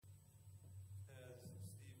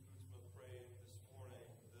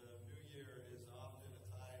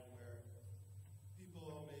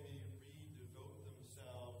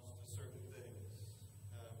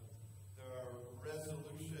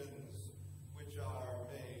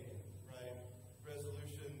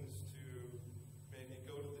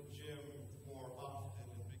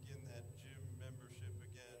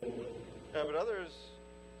but others,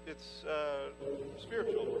 it's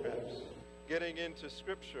spiritual, perhaps. Getting into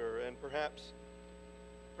Scripture and perhaps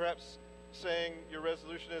saying your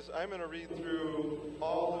resolution is, I'm going to read through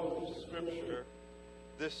all of Scripture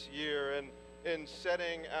this year, and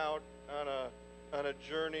setting out on a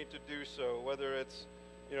journey to do so, whether it's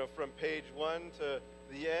from page 1 to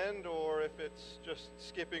the end, or if it's just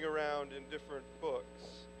skipping around in different books.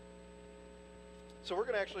 So we're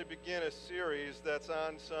going to actually begin a series that's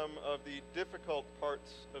on some of the difficult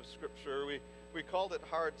parts of Scripture. We called it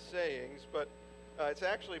Hard Sayings, but it's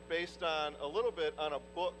actually based on a little bit on a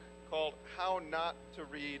book called How Not to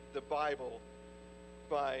Read the Bible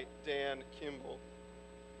by Dan Kimball.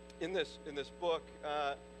 In this book,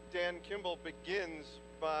 Dan Kimball begins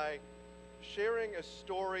by sharing a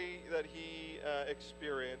story that he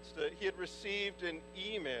experienced. He had received an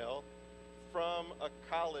email from a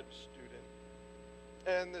college student,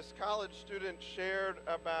 and this college student shared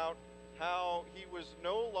about how he was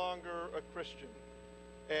no longer a Christian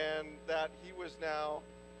and that he was now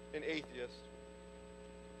an atheist.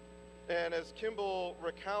 And as Kimball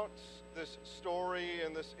recounts this story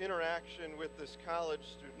and this interaction with this college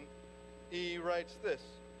student, he writes this: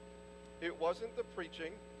 it wasn't the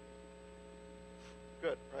preaching.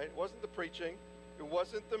 Good, right? It wasn't the preaching. It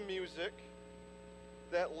wasn't the music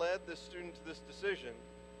that led the student to this decision.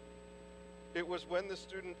 It was when the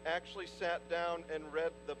student actually sat down and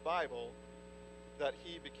read the Bible that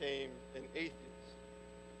he became an atheist.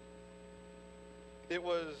 It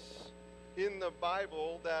was in the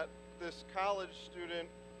Bible that this college student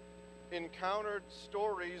encountered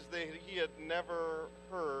stories that he had never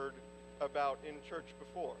heard about in church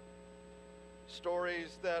before.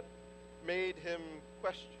 Stories that made him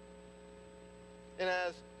question. And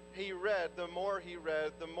as he read, the more he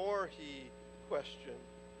questioned.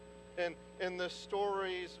 And the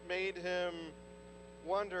stories made him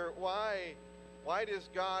wonder, why does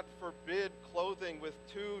God forbid clothing with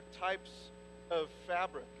two types of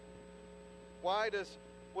fabric?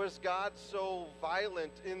 Was God so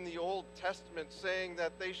violent in the Old Testament, saying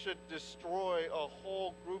that they should destroy a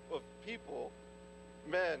whole group of people,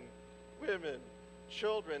 men, women,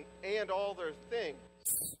 children, and all their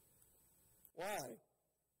things? Why?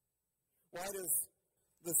 Why does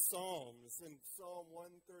the Psalms in Psalm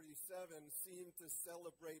 137 seem to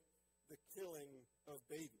celebrate the killing of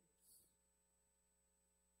babies?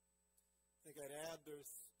 I think I'd add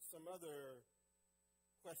there's some other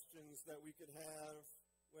questions that we could have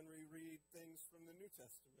when we read things from the New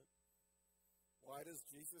Testament. Why does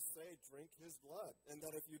Jesus say, drink his blood? And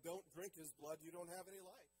that if you don't drink his blood, you don't have any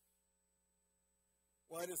life?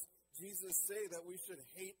 Why does Jesus say that we should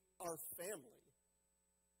hate our family?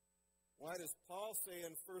 Why does Paul say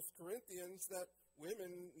in 1 Corinthians that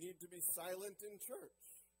women need to be silent in church?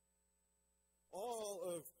 All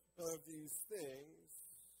of these things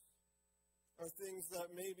are things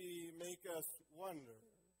that maybe make us wonder,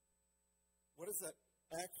 what does that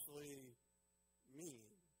actually mean?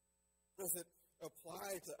 Does it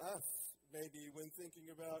apply to us, maybe, when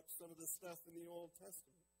thinking about some of the stuff in the Old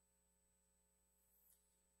Testament?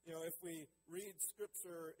 If we read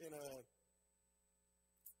Scripture in a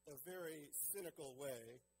very cynical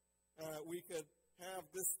way, we could have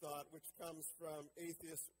this thought, which comes from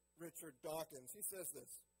atheist Richard Dawkins. He says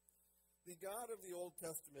this: the God of the Old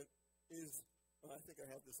Testament is, I think I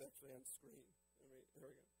have this actually on screen.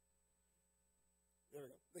 There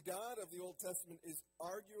we go. The God of the Old Testament is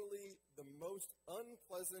arguably the most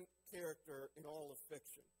unpleasant character in all of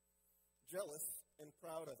fiction. Jealous and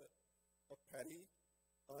proud of it. A petty,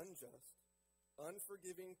 unjust,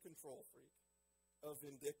 unforgiving control freak. A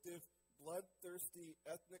vindictive, bloodthirsty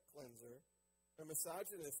ethnic cleanser. A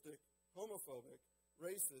misogynistic, homophobic,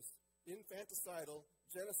 racist, infanticidal,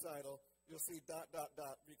 genocidal. You'll see ...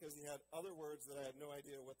 because he had other words that I had no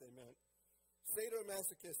idea what they meant.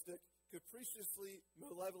 Sadomasochistic, capriciously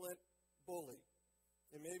malevolent bully.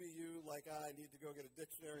 And maybe you, like I, need to go get a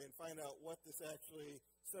dictionary and find out what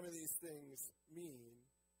some of these things mean.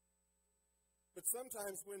 But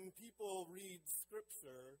sometimes when people read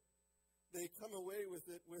Scripture, they come away with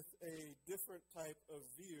it with a different type of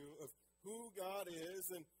view of who God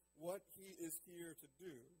is and what he is here to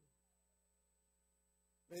do.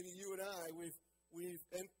 Maybe you and I, we've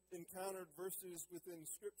encountered verses within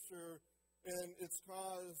Scripture, and it's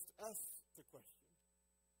caused us to question.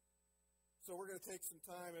 So we're going to take some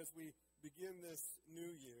time as we begin this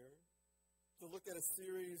new year to look at a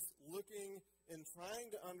series looking and trying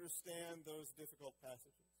to understand those difficult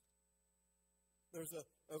passages. There's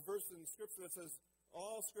a verse in Scripture that says,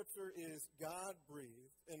 all Scripture is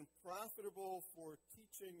God-breathed and profitable for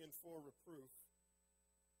teaching and for reproof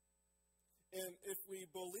And if we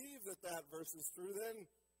believe that that verse is true, then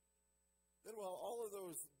well, all of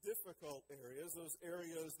those difficult areas, those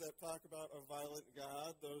areas that talk about a violent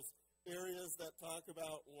God, those areas that talk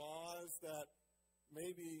about laws that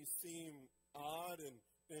maybe seem odd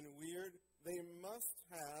and weird, they must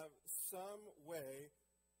have some way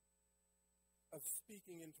of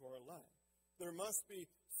speaking into our life. There must be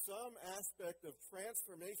some aspect of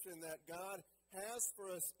transformation that God has for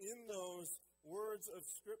us in those words of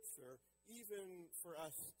Scripture, even for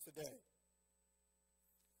us today.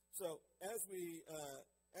 So as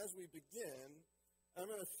we begin, I'm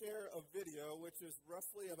going to share a video which is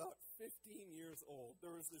roughly about 15 years old.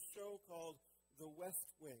 There was this show called The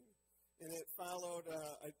West Wing, and it followed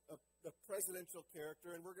a presidential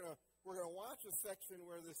character, and we're going to watch a section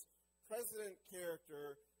where this president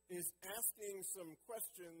character is asking some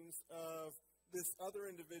questions of this other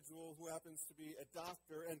individual who happens to be a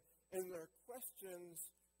doctor, and they're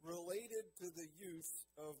questions related to the use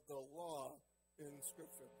of the law in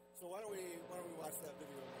Scripture. So why don't we watch that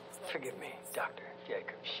video now? Forgive me, Dr.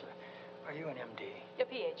 Jacobs. Are you an MD? A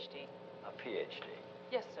PhD. A PhD?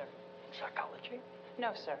 Yes, sir. In psychology?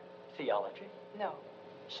 No, sir. Theology? No.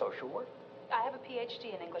 Social work? I have a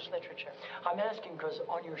PhD in English literature. I'm asking because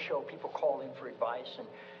on your show people call in for advice and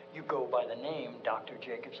you go by the name Dr.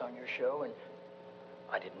 Jacobs on your show, and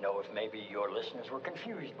I didn't know if maybe your listeners were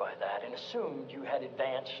confused by that and assumed you had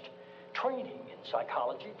advanced training in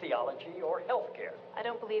psychology, theology, or healthcare. I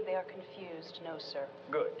don't believe they are confused, no, sir.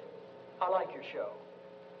 Good. I like your show.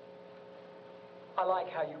 I like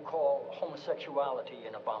how you call homosexuality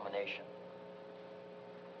an abomination.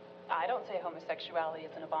 I don't say homosexuality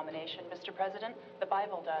is an abomination, Mr. President. The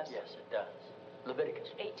Bible does. Yes, it does. Leviticus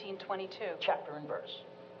 18:22. Chapter and verse.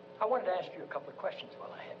 I wanted to ask you a couple of questions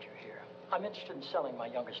while I had you here. I'm interested in selling my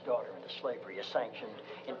youngest daughter into slavery, as sanctioned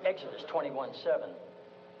in Exodus 21:7.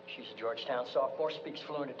 She's a Georgetown sophomore, speaks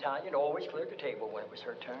fluent Italian, always cleared the table when it was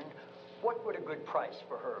her turn. What would a good price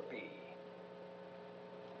for her be?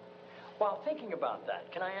 While thinking about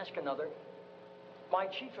that, can I ask another? My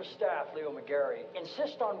chief of staff, Leo McGarry,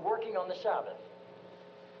 insists on working on the Sabbath.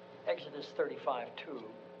 Exodus 35:2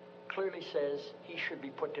 clearly says he should be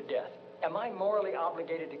put to death. Am I morally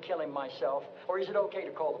obligated to kill him myself, or is it okay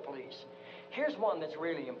to call the police? Here's one that's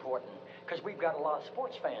really important, because we've got a lot of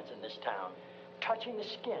sports fans in this town. Touching the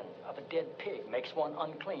skin of a dead pig makes one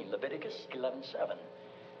unclean, Leviticus 11:7.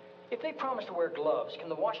 If they promise to wear gloves, can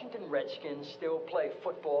the Washington Redskins still play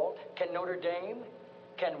football? Can Notre Dame?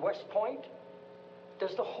 Can West Point?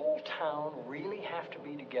 Does the whole town really have to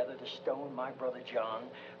be together to stone my brother John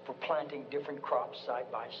for planting different crops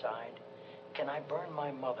side by side? Can I burn my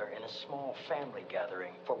mother in a small family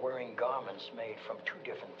gathering for wearing garments made from two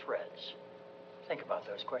different threads? Think about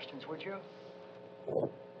those questions, would you?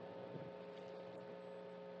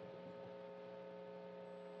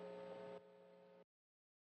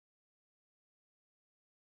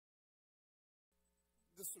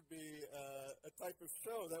 This would be a type of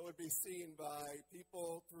show that would be seen by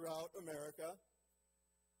people throughout America.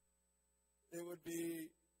 It would be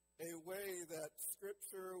a way that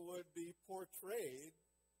Scripture would be portrayed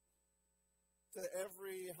to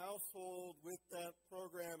every household with that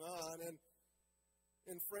program on.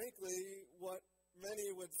 And frankly, what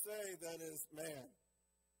many would say then is, man,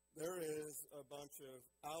 there is a bunch of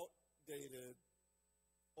outdated,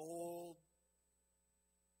 old,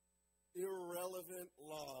 irrelevant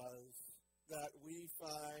laws that we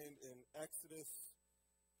find in Exodus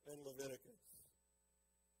and Leviticus.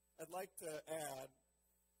 I'd like to add,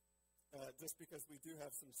 just because we do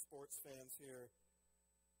have some sports fans here,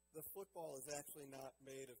 the football is actually not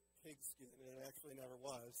made of pigskin, and it actually never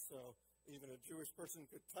was, so even a Jewish person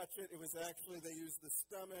could touch it. It was actually, they used the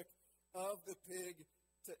stomach of the pig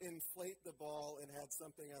to inflate the ball and had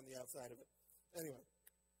something on the outside of it. Anyway,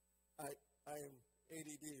 I am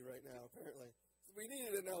ADD right now, apparently. We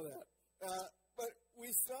needed to know that. But we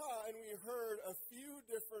saw and we heard a few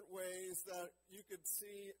different ways that you could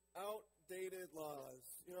see outdated laws.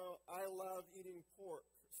 You know, I love eating pork,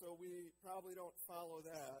 so we probably don't follow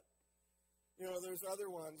that. You know, there's other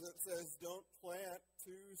ones that says don't plant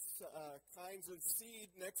two kinds of seed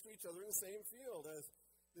next to each other in the same field, as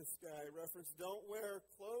this guy referenced. Don't wear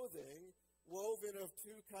clothing woven of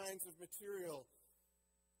two kinds of material.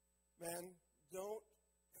 Man, don't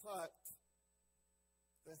cut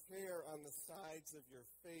the hair on the sides of your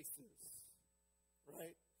faces,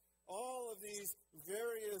 right? All of these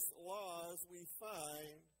various laws we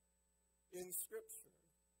find in Scripture.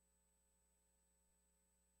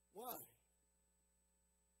 Why?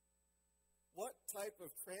 What type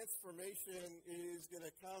of transformation is going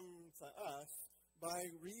to come to us by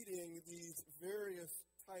reading these various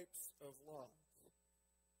types of laws.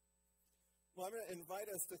 Well, I'm going to invite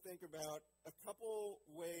us to think about a couple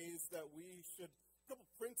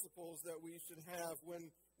principles that we should have when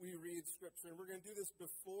we read Scripture. And we're going to do this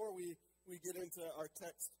before we get into our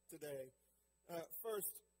text today.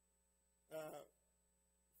 First,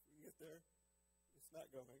 if we can get there, it's not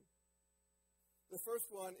going. The first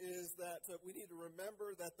one is that we need to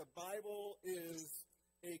remember that the Bible is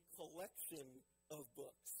a collection of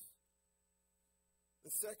books.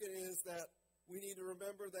 The second is that we need to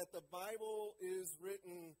remember that the Bible is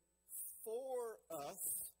written for us,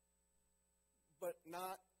 but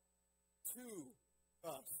not to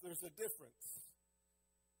us. There's a difference.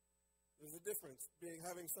 There's a difference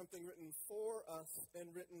having something written for us and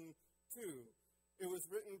written to. It was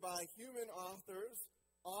written by human authors,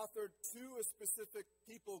 authored to a specific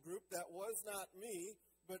people group that was not me,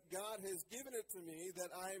 but God has given it to me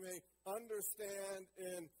that I may understand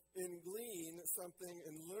and glean something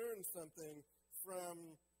and learn something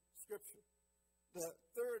from Scripture. The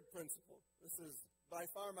third principle, this is by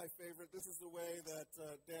far my favorite. This is the way that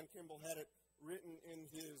Dan Kimball had it written in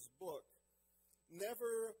his book.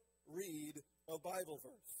 Never read a Bible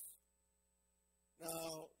verse.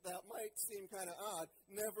 Now, that might seem kind of odd.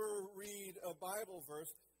 Never read a Bible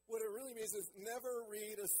verse. What it really means is never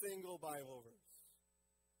read a single Bible verse.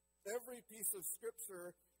 Every piece of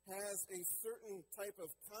Scripture has a certain type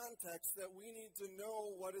of context that we need to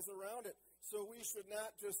know what is around it. So we should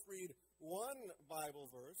not just read one Bible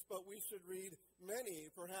verse, but we should read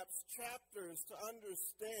many, perhaps chapters, to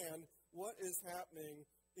understand what is happening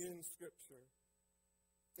in Scripture.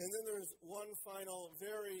 And then there's one final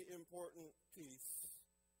very important piece.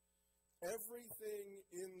 Everything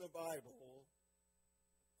in the Bible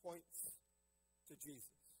points to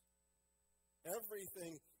Jesus.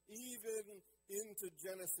 Everything, even into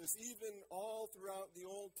Genesis, even all throughout the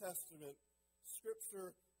Old Testament,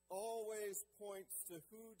 Scripture always points to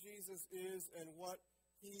who Jesus is and what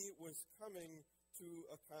he was coming to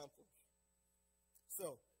accomplish.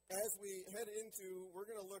 So, as we head into, we're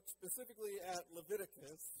going to look specifically at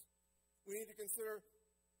Leviticus. We need to consider,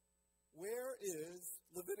 where is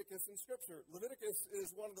Leviticus in Scripture? Leviticus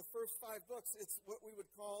is one of the first 5 books. It's what we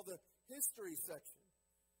would call the history section.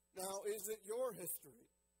 Now, is it your history?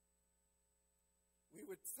 We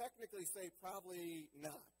would technically say probably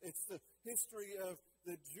not. It's the history of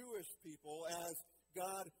the Jewish people as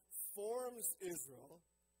God forms Israel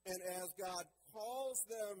and as God calls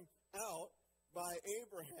them out by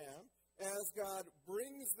Abraham, as God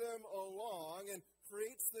brings them along and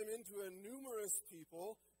creates them into a numerous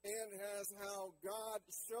people, and as how God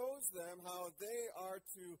shows them how they are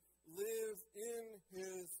to live in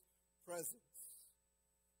his presence.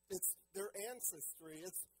 It's their ancestry.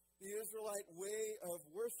 It's the Israelite way of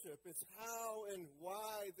worship. It's how and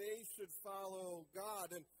why they should follow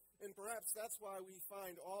God. And perhaps that's why we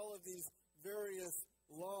find all of these various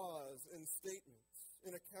laws and statements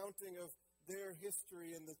in accounting of their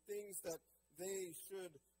history and the things that they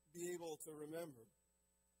should be able to remember.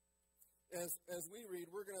 As we read,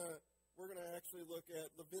 we're gonna actually look at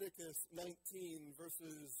Leviticus 19,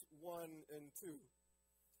 verses 1 and 2.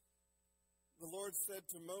 The Lord said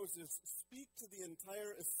to Moses, "Speak to the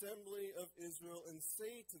entire assembly of Israel and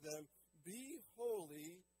say to them, 'Be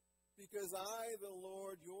holy, because I, the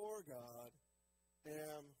Lord your God,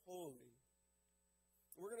 am holy.'"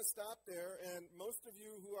 We're going to stop there, and most of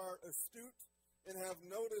you who are astute and have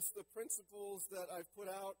noticed the principles that I've put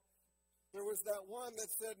out, there was that one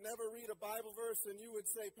that said, never read a Bible verse, and you would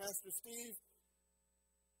say, Pastor Steve,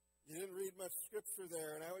 you didn't read much Scripture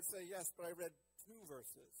there. And I would say, yes, but I read 2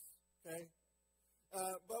 verses, okay?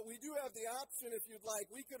 But we do have the option, if you'd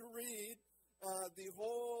like. We could read the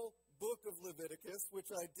whole book of Leviticus,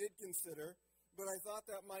 which I did consider, but I thought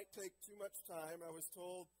that might take too much time. I was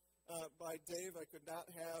told by Dave I could not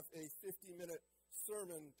have a 50-minute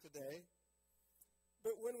sermon today.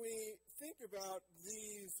 But when we think about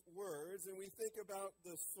these words and we think about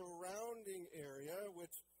the surrounding area,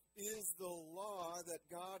 which is the law that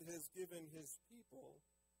God has given his people,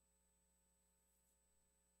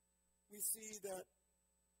 we see that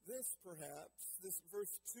this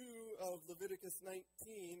verse 2 of Leviticus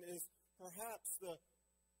 19 is perhaps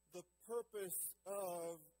the purpose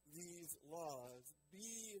of these laws.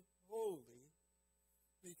 Be holy,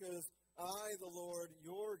 because I, the Lord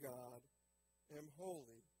your God, am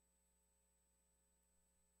holy.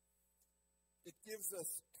 It gives us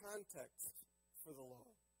context for the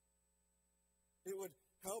law. It would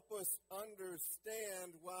help us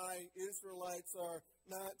understand why Israelites are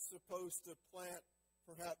not supposed to plant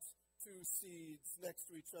perhaps 2 seeds next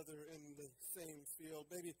to each other in the same field.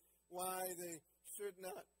 Maybe why they should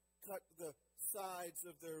not cut the sides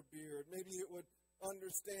of their beard. Maybe it would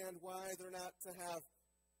understand why they're not to have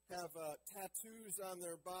tattoos on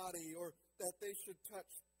their body, or that they should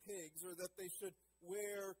touch pigs, or that they should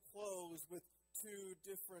wear clothes with two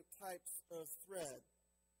different types of thread.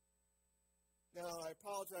 Now, I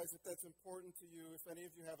apologize if that's important to you. If any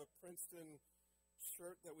of you have a Princeton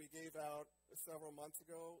shirt that we gave out several months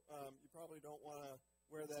ago, you probably don't want to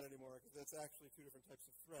wear that anymore, because that's actually two different types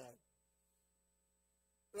of thread.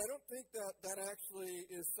 But I don't think that that actually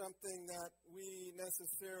is something that we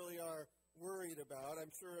necessarily are worried about.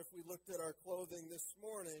 I'm sure if we looked at our clothing this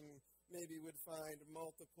morning, maybe we'd find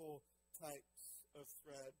multiple types of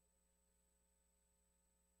thread.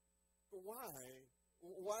 But why?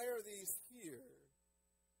 Why are these here?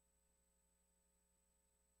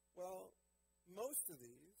 Well, most of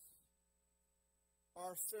these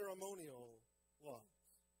are ceremonial laws.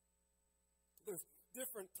 There's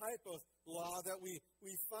different type of law that we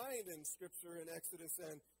find in Scripture in Exodus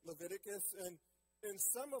and Leviticus, and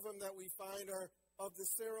some of them that we find are of the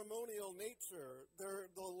ceremonial nature. They're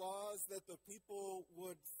the laws that the people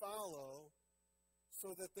would follow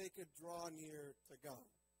so that they could draw near to God.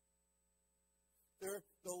 They're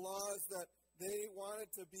the laws that they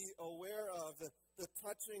wanted to be aware of, the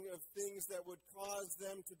touching of things that would cause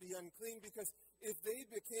them to be unclean, because if they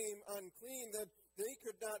became unclean, then they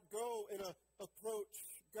could not go and approach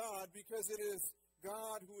God, because it is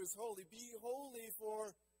God who is holy. Be holy,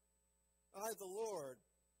 for I, the Lord,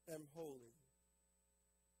 am holy.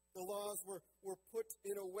 The laws were put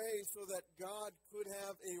in a way so that God could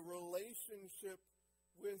have a relationship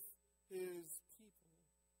with his people.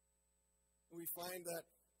 We find that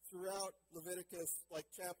throughout Leviticus, like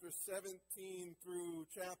chapter 17 through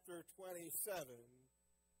chapter 27,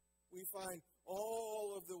 we find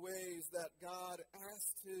all of the ways that God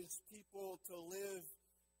asked his people to live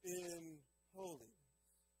in holiness,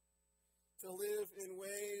 to live in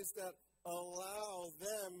ways that allow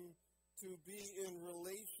them to be in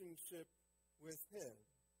relationship with him.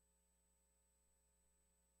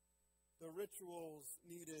 The rituals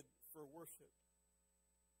needed for worship.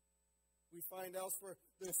 We find elsewhere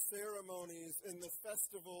the ceremonies and the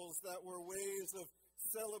festivals that were ways of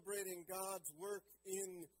celebrating God's work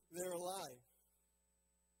in their life.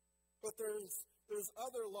 But there's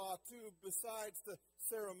other law, too, besides the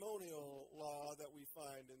ceremonial law that we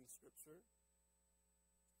find in Scripture.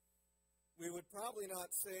 We would probably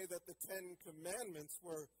not say that the Ten Commandments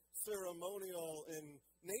were ceremonial in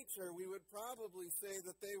nature. We would probably say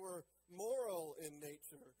that they were moral in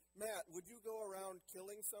nature. Matt, would you go around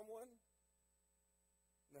killing someone?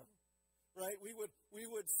 No. Right? We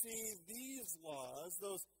would see these laws,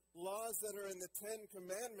 those laws that are in the Ten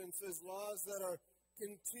Commandments, as laws that are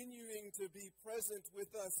continuing to be present with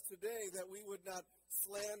us today, that we would not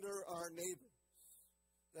slander our neighbors,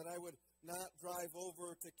 that I would not drive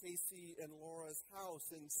over to Casey and Laura's house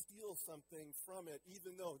and steal something from it,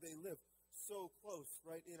 even though they live so close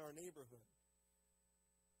right in our neighborhood.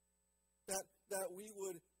 That we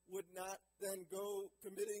would not then go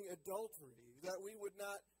committing adultery, that we would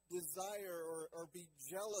not desire or be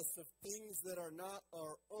jealous of things that are not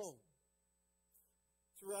our own.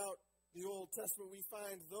 Throughout the Old Testament, we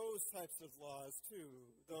find those types of laws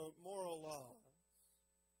too, the moral laws.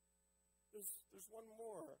 There's one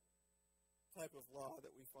more type of law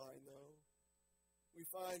that we find, though. We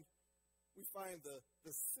find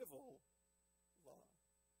the civil law.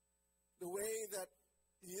 The way that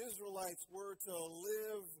the Israelites were to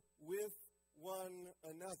live with one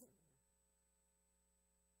another.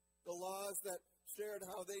 The laws that shared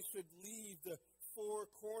how they should leave the four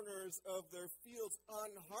corners of their fields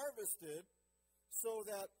unharvested, so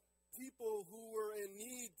that people who were in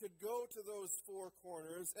need could go to those four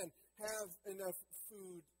corners and have enough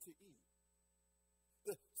food to eat.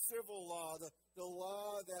 The civil law, the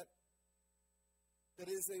law that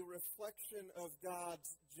is a reflection of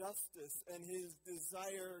God's justice and his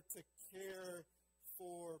desire to care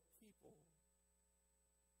for people.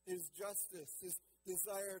 His justice, his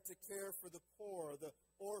desire to care for the poor, the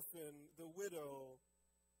orphan, the widow,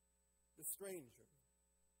 the stranger.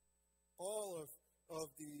 All of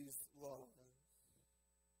these laws.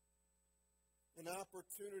 An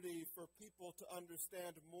opportunity for people to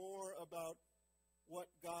understand more about what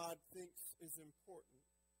God thinks is important,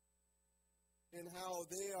 and how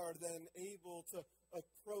they are then able to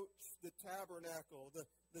approach the tabernacle,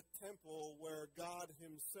 the temple where God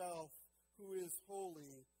himself, who is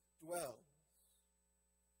holy, dwells.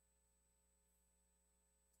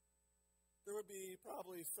 There would be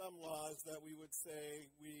probably some laws that we would say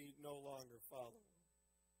we no longer follow.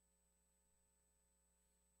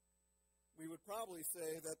 We would probably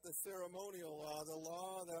say that the ceremonial law, the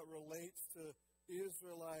law that relates to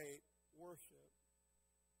Israelite worship,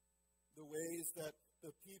 the ways that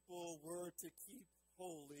the people were to keep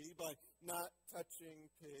holy by not touching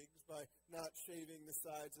pigs, by not shaving the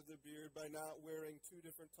sides of their beard, by not wearing two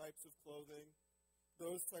different types of clothing,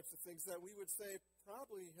 those types of things that we would say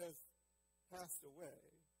probably have passed away.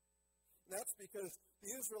 And that's because the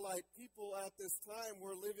Israelite people at this time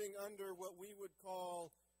were living under what we would call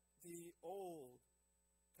the Old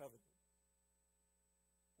Covenant,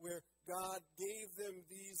 where God gave them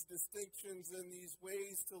these distinctions and these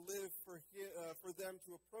ways to live for them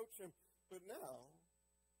to approach Him. But now,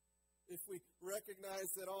 if we recognize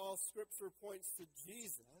that all Scripture points to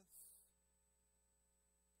Jesus,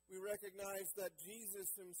 we recognize that Jesus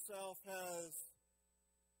Himself has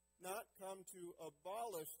not come to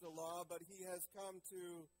abolish the law, but He has come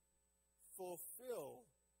to fulfill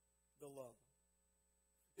the law.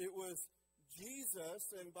 It was Jesus,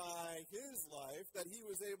 and by His life, that He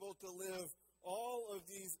was able to live all of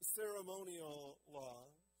these ceremonial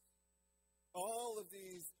laws, all of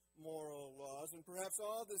these moral laws, and perhaps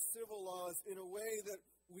all the civil laws in a way that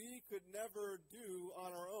we could never do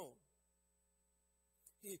on our own.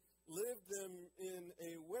 He lived them in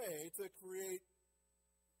a way to create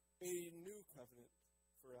a new covenant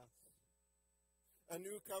for us. A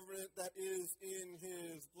new covenant that is in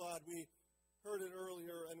His blood. We heard it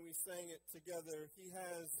earlier and we sang it together. He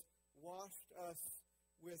has washed us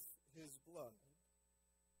with His blood.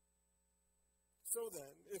 So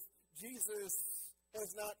then, if Jesus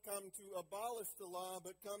has not come to abolish the law,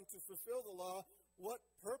 but come to fulfill the law, what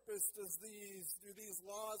purpose do these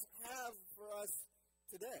laws have for us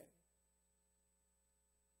today?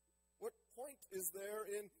 What point is there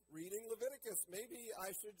in reading Leviticus? Maybe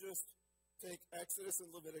I should just take Exodus and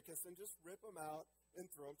Leviticus and just rip them out and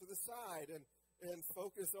throw them to the side and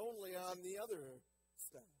focus only on the other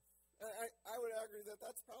stuff. I would argue that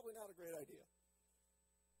that's probably not a great idea.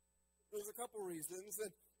 There's a couple reasons,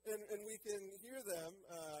 and we can hear them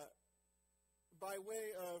by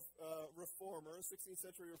way of reformer, 16th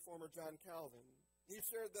century reformer John Calvin. He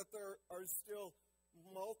shared that there are still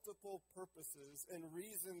multiple purposes and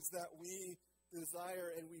reasons that we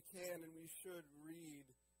desire and we can and we should read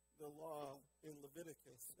the law in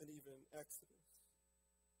Leviticus and even Exodus.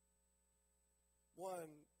 One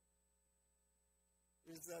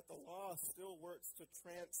is that the law still works to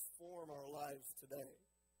transform our lives today.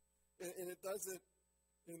 And it does it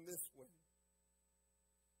in this way.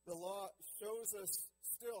 The law shows us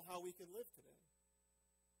still how we can live today.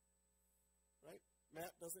 Right?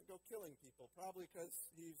 Matt doesn't go killing people, probably because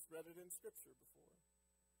he's read it in Scripture before.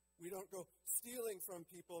 We don't go stealing from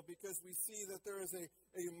people because we see that there is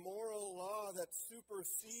a moral law that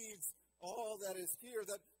supersedes all that is here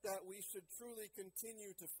that we should truly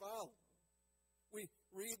continue to follow. We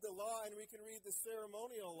read the law and we can read the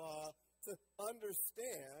ceremonial law to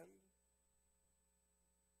understand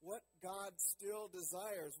what God still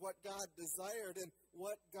desires, what God desired, and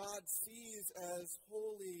what God sees as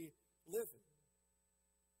holy living.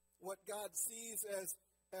 What God sees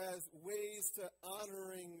as ways to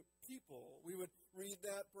honoring people. We would read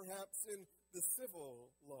that perhaps in the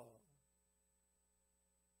civil law.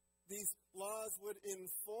 These laws would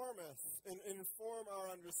inform us and inform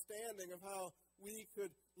our understanding of how we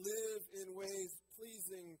could live in ways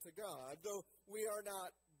pleasing to God. Though we are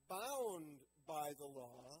not bound by the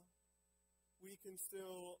law, we can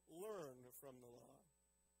still learn from the law.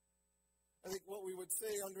 I think what we would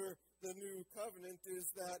say under the new covenant is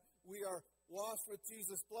that we are washed with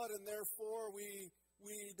Jesus' blood, and therefore we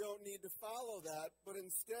don't need to follow that, but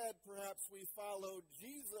instead perhaps we follow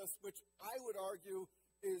Jesus, which I would argue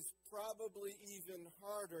is probably even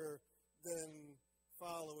harder than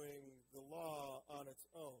following the law on its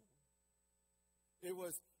own. It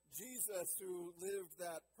was Jesus who lived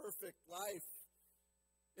that perfect life.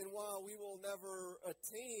 And while we will never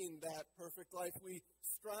attain that perfect life, we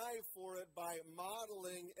strive for it by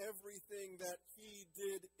modeling everything that He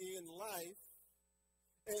did in life.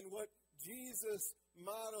 And what Jesus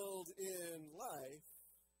modeled in life,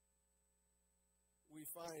 we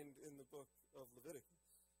find in the book of Leviticus.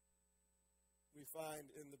 We find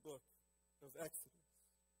in the book of Exodus.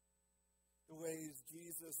 The ways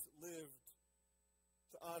Jesus lived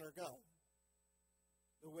to honor God.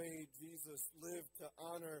 The way Jesus lived to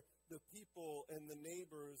honor the people and the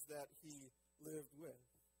neighbors that He lived with.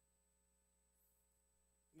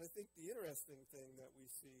 And I think the interesting thing that we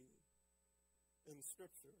see in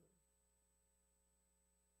Scripture,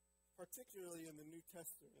 particularly in the New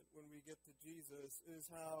Testament when we get to Jesus, is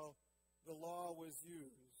how the law was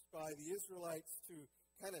used by the Israelites to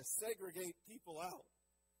kind of segregate people out,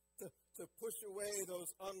 to push away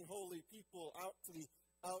those unholy people out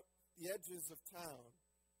the the edges of town,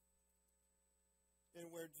 and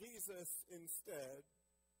where Jesus instead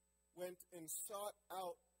went and sought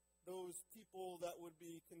out those people that would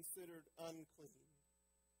be considered unclean.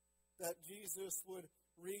 That Jesus would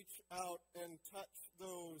reach out and touch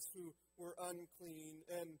those who were unclean,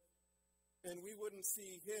 and we wouldn't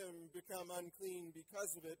see him become unclean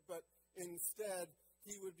because of it, but instead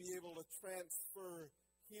he would be able to transfer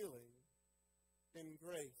healing and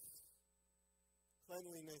grace,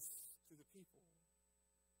 cleanliness to the people.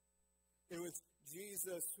 It was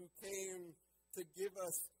Jesus who came to give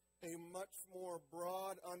us a much more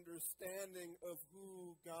broad understanding of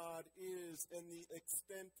who God is and the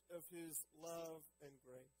extent of his love and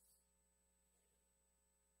grace.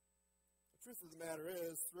 The truth of the matter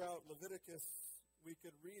is, throughout Leviticus, we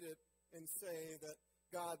could read it and say that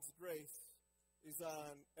God's grace is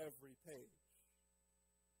on every page.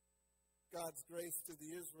 God's grace to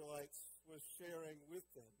the Israelites was sharing with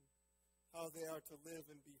them how they are to live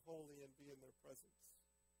and be holy and be in their presence,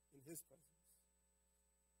 in his presence.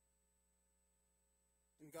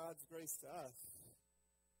 And God's grace to us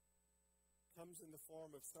comes in the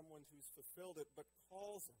form of someone who's fulfilled it, but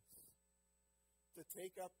calls us to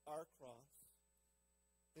take up our cross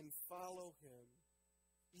and follow him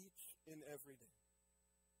each and every day.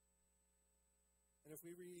 And if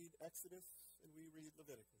we read Exodus and we read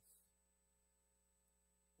Leviticus,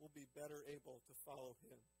 we'll be better able to follow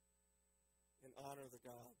him and honor the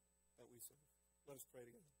God that we serve. Let us pray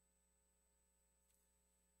together.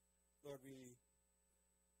 Lord, we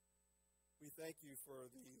thank you for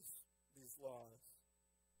these laws,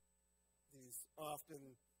 these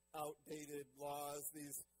often outdated laws,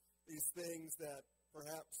 these things that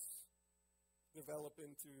perhaps develop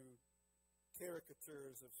into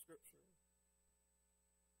caricatures of Scripture.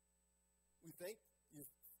 We thank you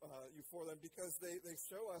for them because they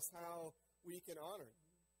show us how we can honor you.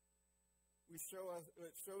 It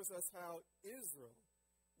shows us how Israel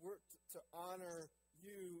worked to honor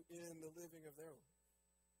you in the living of their life.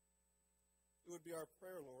 It would be our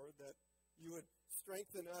prayer, Lord, that you would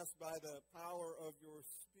strengthen us by the power of your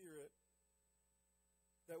Spirit,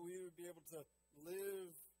 that we would be able to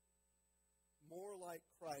live more like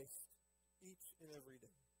Christ each and every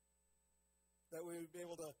day. That we would be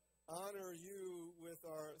able to honor you with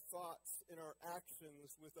our thoughts and our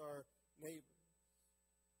actions with our neighbors.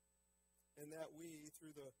 And that we,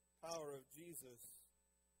 through the power of Jesus,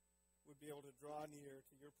 would be able to draw near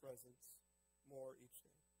to your presence more each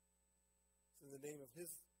day. It's in the name of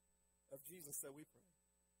Jesus that we pray,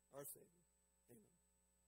 our Savior. Amen.